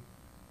lately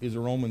is a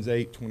Romans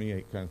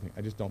 8:28 kind of thing.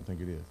 I just don't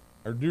think it is.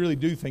 I really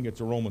do think it's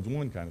a Romans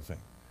 1 kind of thing.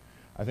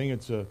 I think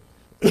it's a,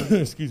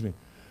 excuse me,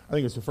 I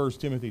think it's a 1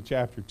 Timothy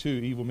chapter 2,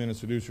 evil men and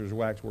seducers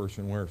wax worse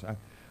and worse.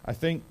 I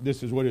think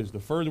this is what it is. The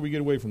further we get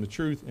away from the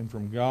truth and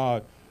from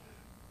God,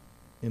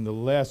 and the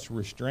less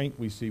restraint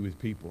we see with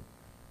people.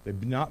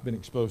 They've not been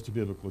exposed to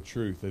biblical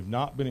truth. They've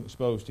not been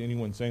exposed to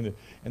anyone saying that.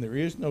 And there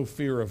is no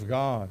fear of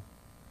God.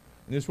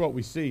 And this is what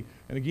we see.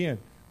 And again,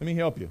 let me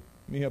help you.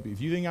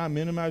 If you think I'm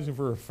minimizing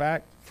for a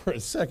fact, for a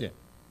second.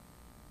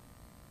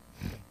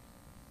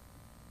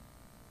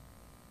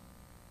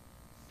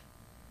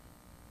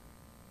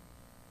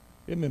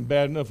 It'd been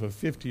bad enough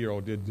if a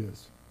 50-year-old did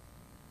this.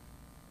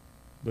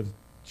 But a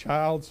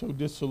child so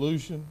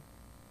disillusioned,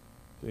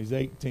 he's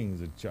 18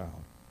 as a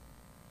child.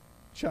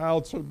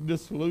 Child so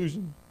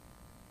disillusioned,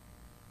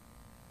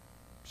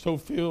 so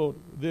filled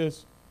with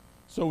this,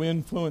 so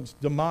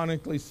influenced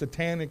demonically,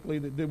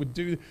 satanically, that they would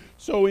do,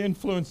 so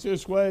influenced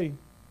this way.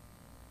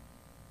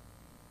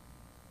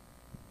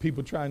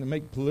 People trying to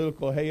make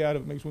political hay out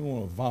of it makes me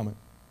want to vomit.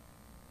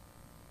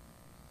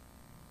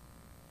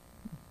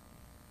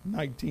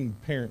 19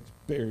 parents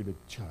buried a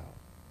child.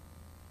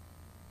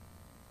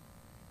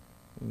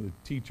 One of the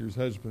teacher's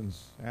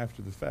husbands,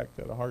 after the fact,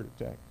 had a heart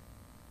attack.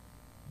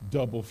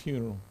 Double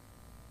funeral.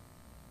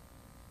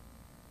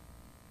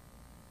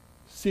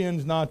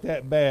 Sin's not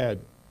that bad.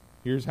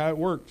 Here's how it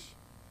works.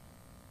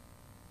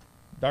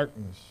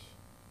 Hardness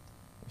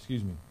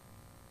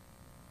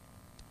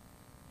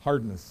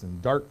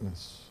and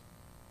darkness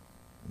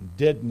and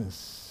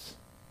deadness,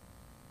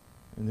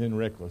 and then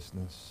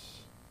recklessness.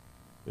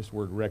 This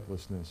word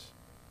recklessness.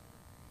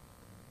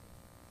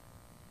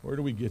 Where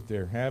do we get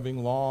there?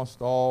 Having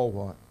lost all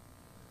what?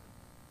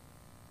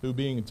 who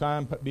being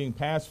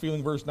past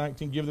feeling, verse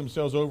 19, give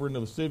themselves over into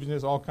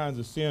lasciviousness, all kinds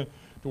of sin,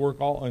 to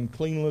work all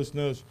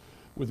uncleanliness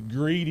with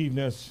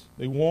greediness.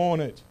 They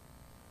want it.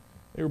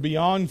 They were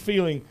beyond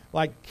feeling,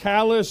 like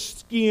calloused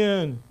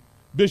skin.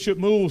 Bishop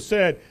Moule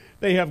said,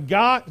 they have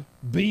got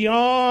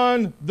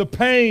beyond the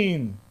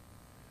pain.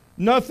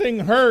 Nothing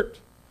hurt.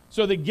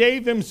 So they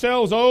gave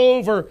themselves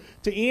over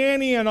to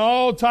any and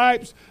all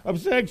types of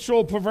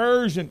sexual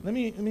perversion. Let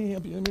me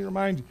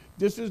remind you,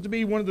 this is to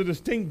be one of the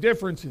distinct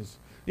differences.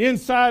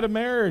 Inside of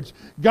marriage,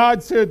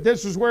 God said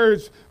this is where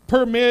it's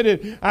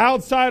permitted.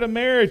 Outside of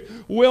marriage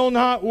will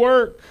not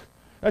work.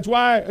 That's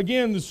why,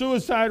 again, the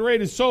suicide rate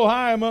is so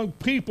high among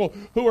people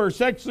who are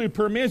sexually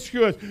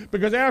promiscuous,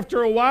 because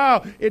after a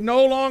while, it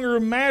no longer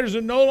matters,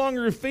 it no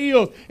longer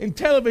feels. And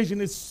television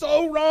is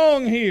so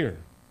wrong here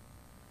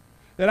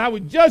that I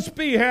would just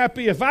be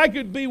happy if I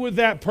could be with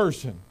that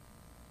person.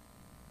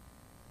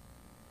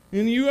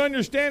 And you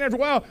understand after a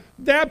while,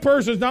 that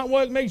person's not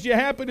what makes you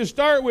happy to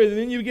start with. And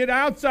then you get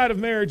outside of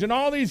marriage and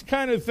all these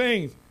kind of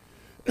things.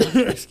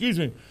 Excuse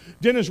me.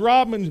 Dennis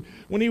Rodman,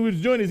 when he was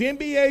doing his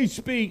NBA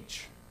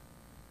speech,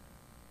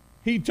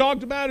 he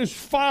talked about his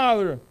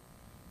father,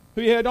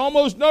 who he had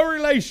almost no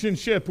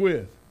relationship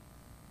with,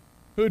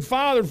 who had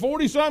fathered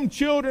 40-some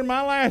children,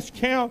 my last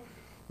count.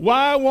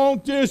 Why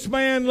won't this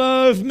man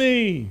love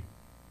me?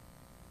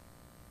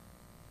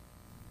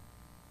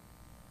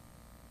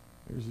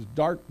 There's a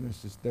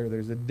darkness that's there.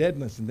 There's a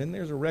deadness, and then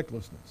there's a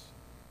recklessness.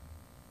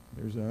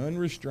 There's an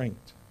unrestrained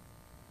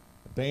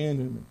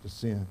abandonment to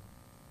sin.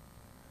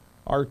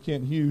 R.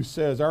 Kent Hughes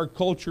says, our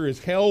culture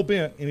is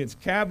hell-bent in its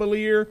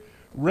cavalier,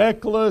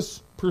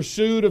 reckless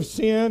pursuit of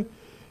sin.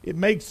 It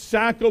makes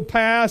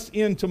psychopaths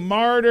into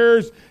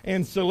martyrs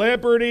and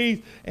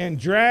celebrities and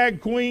drag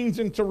queens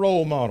into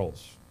role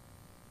models.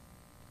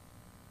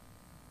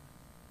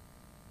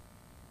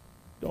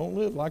 Don't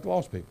live like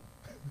lost people.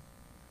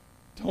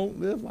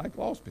 Don't live like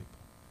lost people.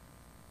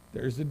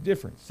 There's a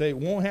difference. Say, it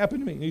won't happen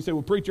to me. And you say,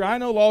 well, preacher, I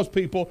know lost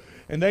people,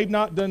 and they've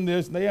not done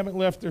this, and they haven't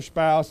left their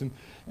spouse, and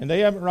they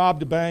haven't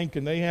robbed a bank,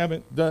 and they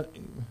haven't done...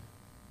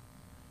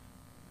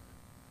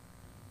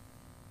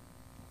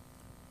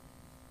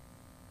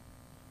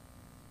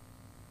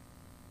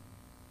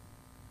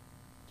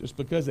 Just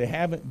because they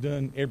haven't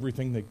done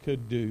everything they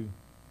could do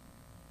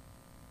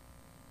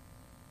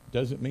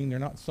doesn't mean they're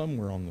not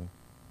somewhere on the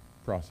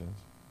process.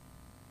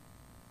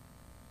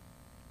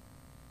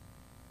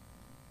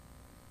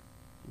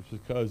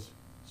 Just because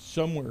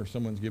somewhere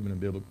someone's given a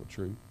biblical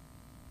truth.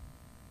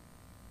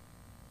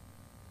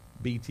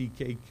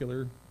 BTK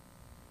killer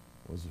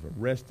was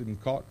arrested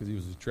and caught because he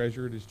was a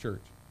treasurer at his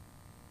church.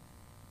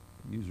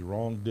 He used the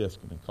wrong disc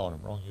and they caught him,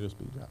 wrong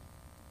USB drive.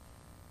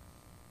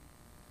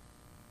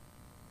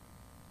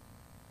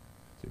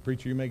 Say,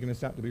 preacher, you're making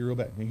this out to be real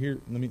bad. Now here,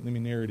 let me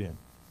narrow it in.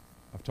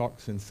 I've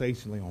talked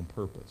sensationally on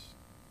purpose.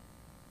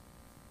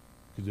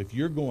 Because if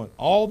you're going,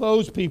 all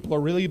those people are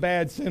really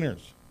bad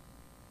sinners.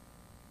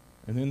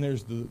 And then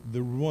there's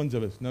the ones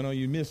of us. No,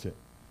 you miss it.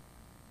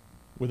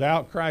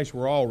 Without Christ,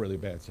 we're all really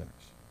bad sinners.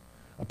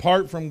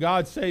 Apart from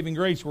God's saving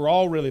grace, we're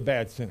all really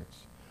bad sinners.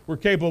 We're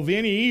capable of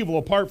any evil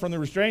apart from the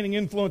restraining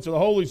influence of the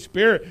Holy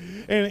Spirit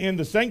and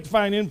the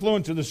sanctifying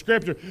influence of the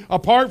Scripture.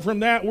 Apart from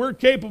that, we're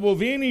capable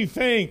of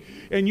anything.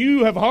 And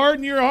you have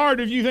hardened your heart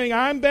if you think,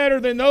 I'm better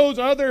than those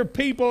other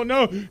people.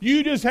 No,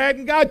 you just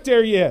hadn't got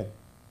there yet.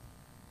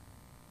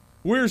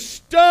 We're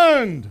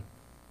stunned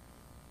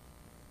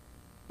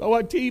by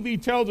what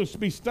TV tells us to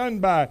be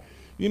stunned by.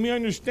 You may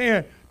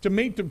understand, to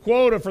meet the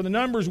quota for the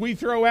numbers we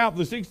throw out,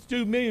 the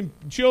 62 million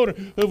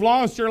children who've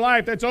lost their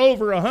life, that's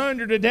over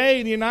 100 a day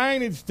in the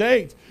United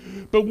States.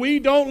 But we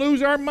don't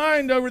lose our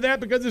mind over that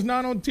because it's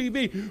not on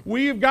TV.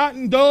 We have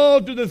gotten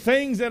dulled to the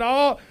things that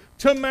ought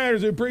to matter.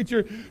 So,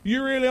 preacher,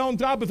 you're really on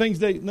top of things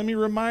today. Let me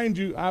remind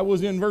you, I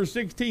was in verse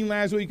 16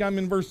 last week. I'm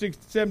in verse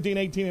 17,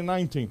 18, and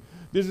 19.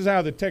 This is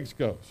how the text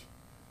goes.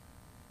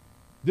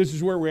 This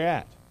is where we're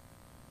at.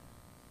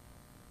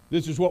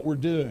 This is what we're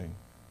doing.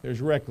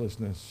 There's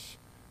recklessness.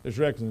 There's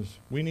recklessness.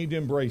 We need to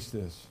embrace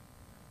this.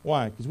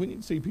 Why? Because we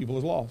need to see people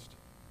as lost.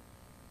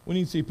 We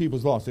need to see people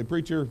as lost. Say,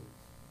 preacher,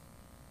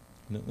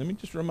 let me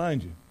just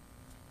remind you.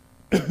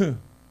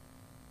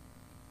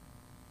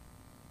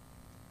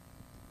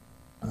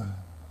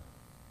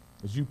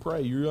 As you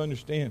pray, you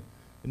understand.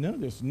 And none of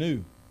this is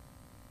new.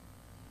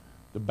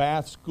 The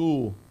Bath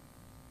School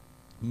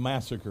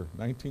Massacre,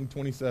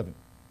 1927.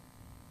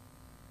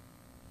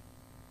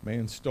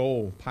 Man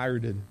stole,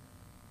 pirated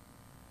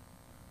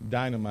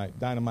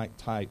dynamite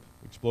type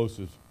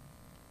explosives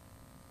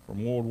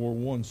from World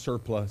War I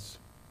surplus.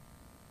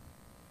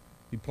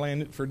 He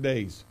planned it for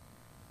days.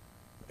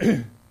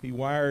 He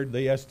wired,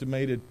 they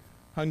estimated,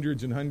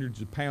 hundreds and hundreds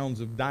of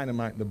pounds of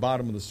dynamite in the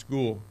bottom of the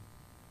school.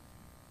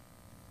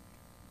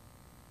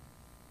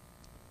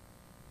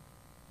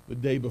 The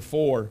day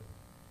before,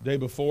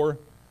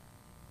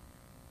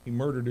 he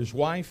murdered his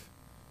wife,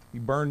 he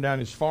burned down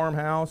his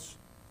farmhouse,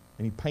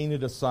 and he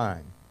painted a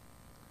sign.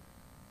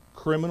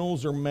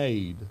 Criminals are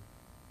made,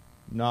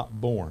 not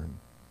born.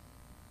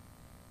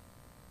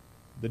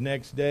 The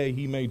next day,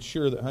 he made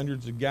sure that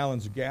hundreds of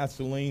gallons of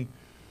gasoline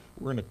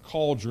were in a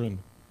cauldron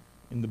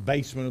in the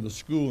basement of the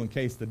school in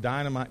case the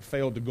dynamite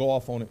failed to go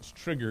off on its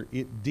trigger.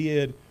 It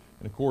did,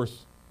 and of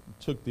course,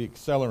 took the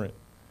accelerant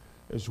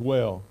as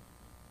well.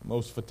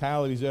 Most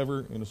fatalities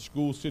ever in a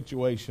school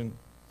situation.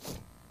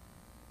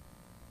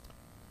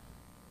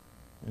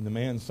 And the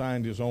man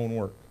signed his own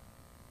work.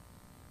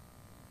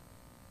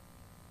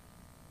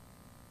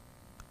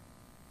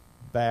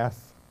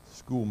 Bath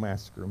School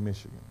Massacre,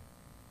 Michigan.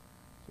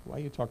 So why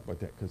do you talk about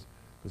that?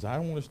 Because I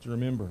don't want us to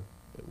remember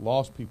that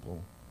lost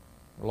people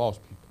are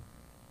lost people.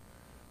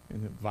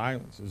 And that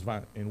violence is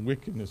violence. And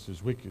wickedness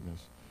is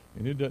wickedness.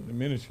 And it doesn't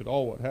diminish at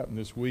all what happened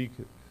this week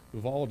at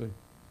Uvalde.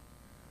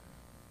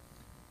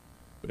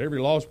 But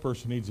every lost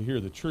person needs to hear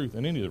the truth,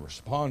 and they need to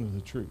respond to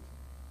the truth.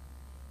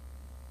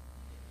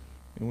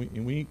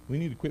 And we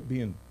need to quit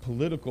being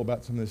political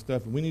about some of this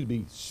stuff, and we need to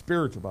be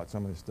spiritual about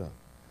some of this stuff.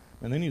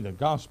 And they need the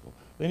gospel.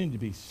 They need to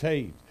be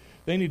saved.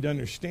 They need to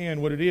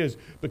understand what it is,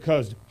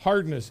 because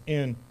hardness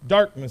and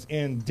darkness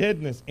and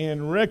deadness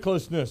and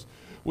recklessness,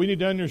 we need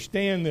to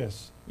understand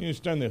this. You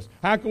understand this.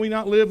 How can we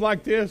not live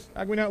like this?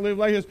 How can we not live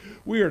like this?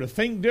 We are to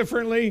think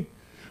differently.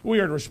 We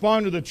are to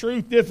respond to the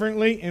truth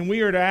differently, and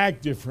we are to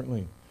act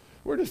differently.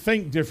 We're to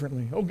think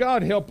differently. Oh,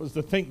 God, help us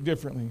to think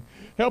differently.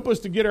 Help us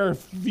to get our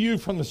view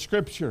from the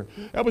Scripture.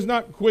 Help us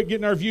not quit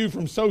getting our view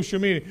from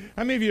social media.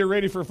 How many of you are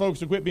ready for folks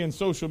to quit being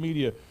social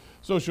media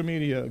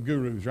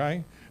gurus,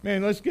 right?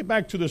 Man, let's get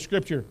back to the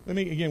Scripture. We're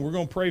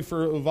going to pray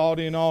for Uvalde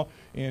and all.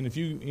 And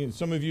if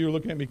some of you are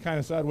looking at me kind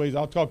of sideways,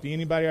 I'll talk to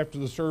anybody after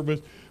the service.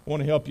 I want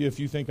to help you if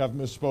you think I've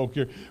misspoke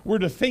here. We're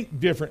to think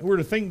different. We're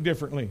to think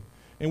differently.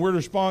 And we're to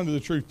respond to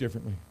the truth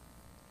differently.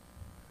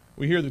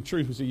 We hear the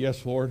truth. We say,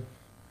 yes, Lord.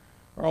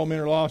 Are all men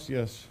are lost?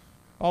 Yes.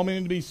 All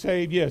men to be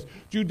saved? Yes.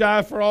 Did you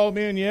die for all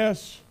men?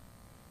 Yes.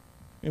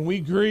 And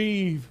we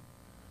grieve.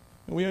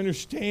 And we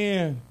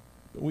understand.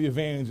 But we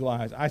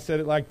evangelize. I said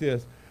it like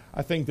this.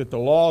 I think that the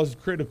law is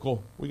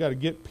critical. We got to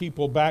get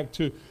people back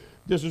to,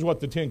 this is what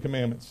the Ten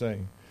Commandments say.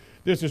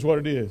 This is what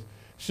it is.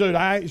 Should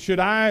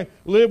I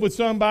live with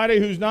somebody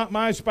who's not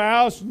my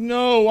spouse?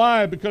 No.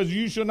 Why? Because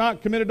you shall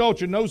not commit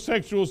adultery. No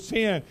sexual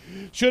sin.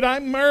 Should I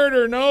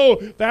murder? No.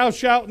 Thou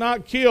shalt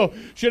not kill.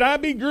 Should I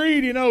be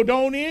greedy? No.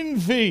 Don't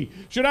envy.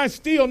 Should I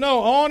steal?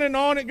 No. On and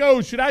on it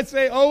goes. Should I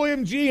say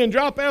OMG and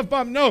drop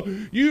F-bomb? No.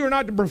 You are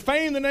not to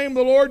profane the name of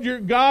the Lord your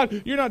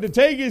God. You're not to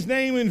take His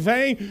name in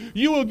vain.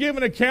 You will give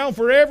an account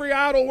for every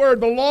idle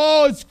word. The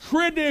law is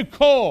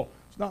critical.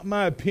 It's not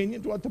my opinion.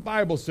 It's what the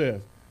Bible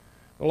says.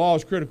 The law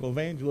is critical.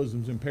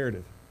 Evangelism is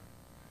imperative.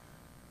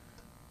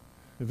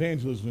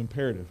 Evangelism is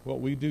imperative. What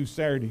we do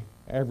Saturday,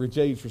 average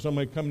age for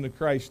somebody coming to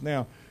Christ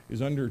now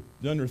is under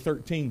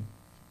 13.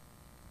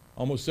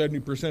 Almost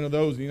 70% of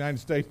those in the United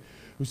States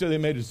who said they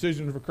made a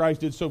decision for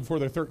Christ did so before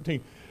they're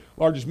 13.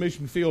 Largest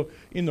mission field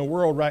in the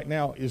world right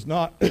now is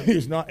not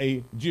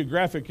a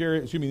geographic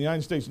area. The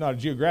United States is not a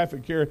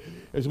geographic area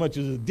as much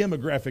as a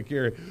demographic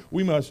area.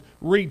 We must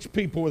reach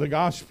people with the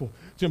gospel.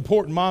 It's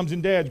important. Moms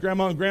and dads,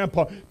 grandma and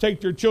grandpa,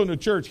 take their children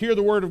to church, hear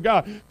the word of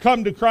God,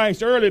 come to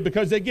Christ early,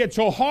 because they get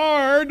so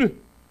hard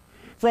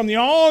from the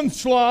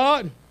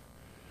onslaught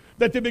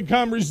that they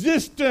become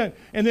resistant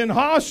and then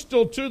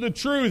hostile to the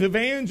truth.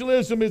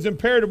 Evangelism is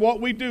imperative.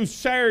 What we do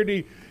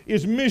Saturday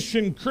is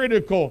mission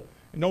critical.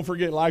 And don't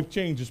forget, life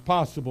change is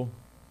possible.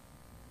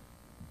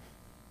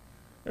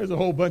 There's a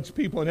whole bunch of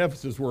people in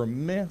Ephesus who were a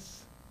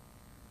mess.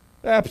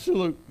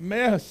 Absolute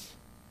mess.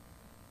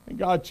 And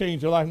God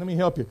changed their life. Let me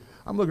help you.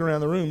 I'm looking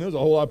around the room. There's a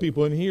whole lot of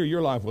people in here.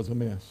 Your life was a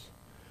mess.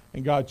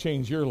 And God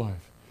changed your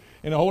life.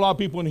 And a whole lot of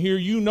people in here,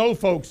 you know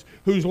folks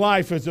whose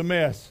life is a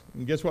mess.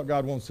 And guess what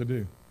God wants to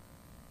do?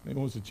 He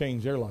wants to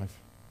change their life.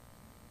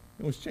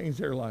 He wants to change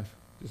their life.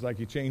 Just like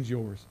He changed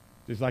yours.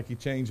 Just like He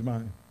changed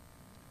mine.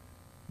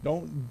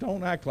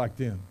 Don't act like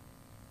them.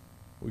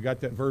 We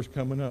got that verse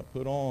coming up.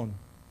 Put on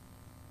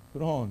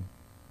the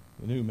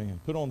new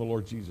man. Put on the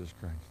Lord Jesus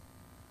Christ.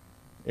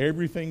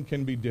 Everything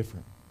can be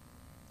different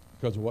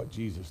because of what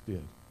Jesus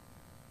did.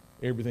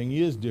 Everything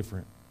is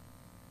different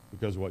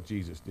because of what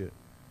Jesus did.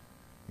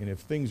 And if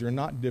things are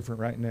not different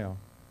right now,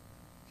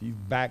 if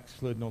you've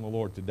backslidden on the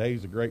Lord,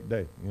 today's a great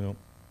day. You know,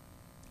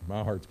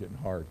 my heart's getting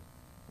hard.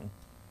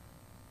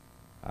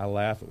 I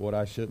laugh at what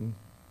I shouldn't.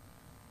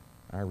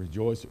 I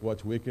rejoice at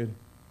what's wicked.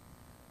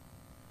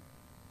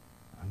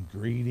 I'm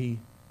greedy,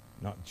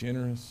 not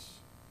generous.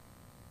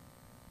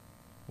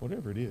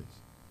 Whatever it is,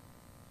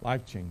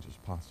 life change is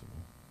possible.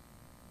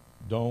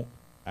 Don't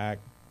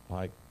act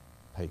like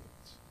pagans.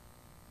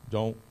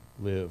 Don't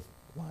live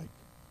like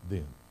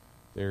them.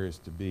 There is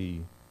to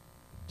be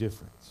a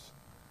difference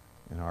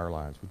in our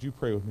lives. Would you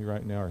pray with me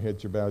right now? Our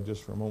heads are bowed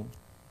just for a moment.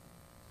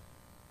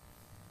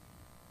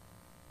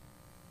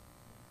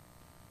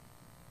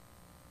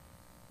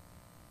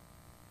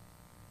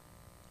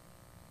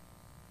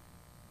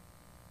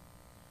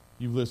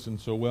 You've listened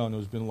so well, and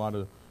there's been a lot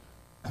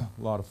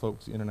of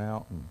folks in and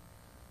out,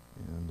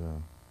 and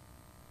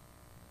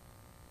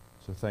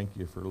so thank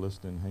you for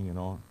listening, hanging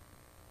on.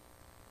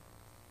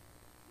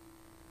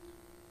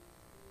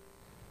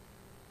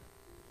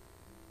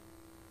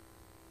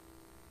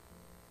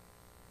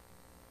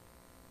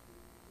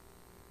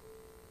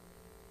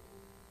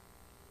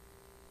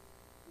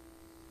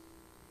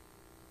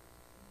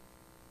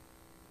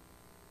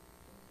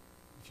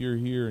 you're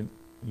here and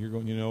you're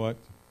going, you know what?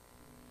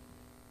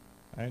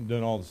 I ain't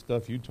done all the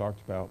stuff you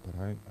talked about, but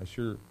I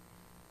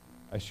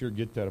sure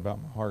get that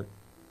about my heart.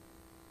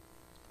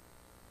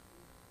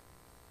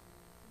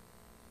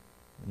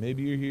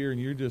 Maybe you're here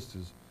and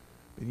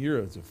you're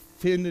as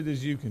offended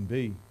as you can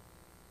be.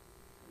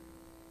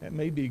 That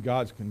may be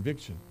God's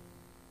conviction.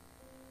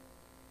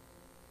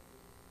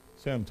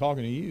 Say, I'm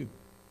talking to you.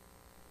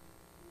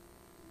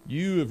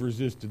 You have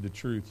resisted the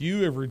truth.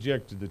 You have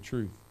rejected the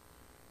truth.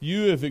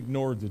 You have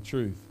ignored the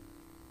truth.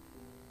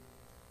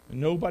 And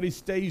nobody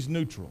stays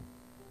neutral.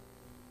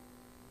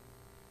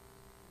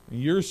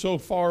 And you're so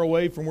far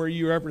away from where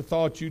you ever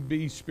thought you'd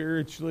be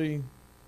spiritually.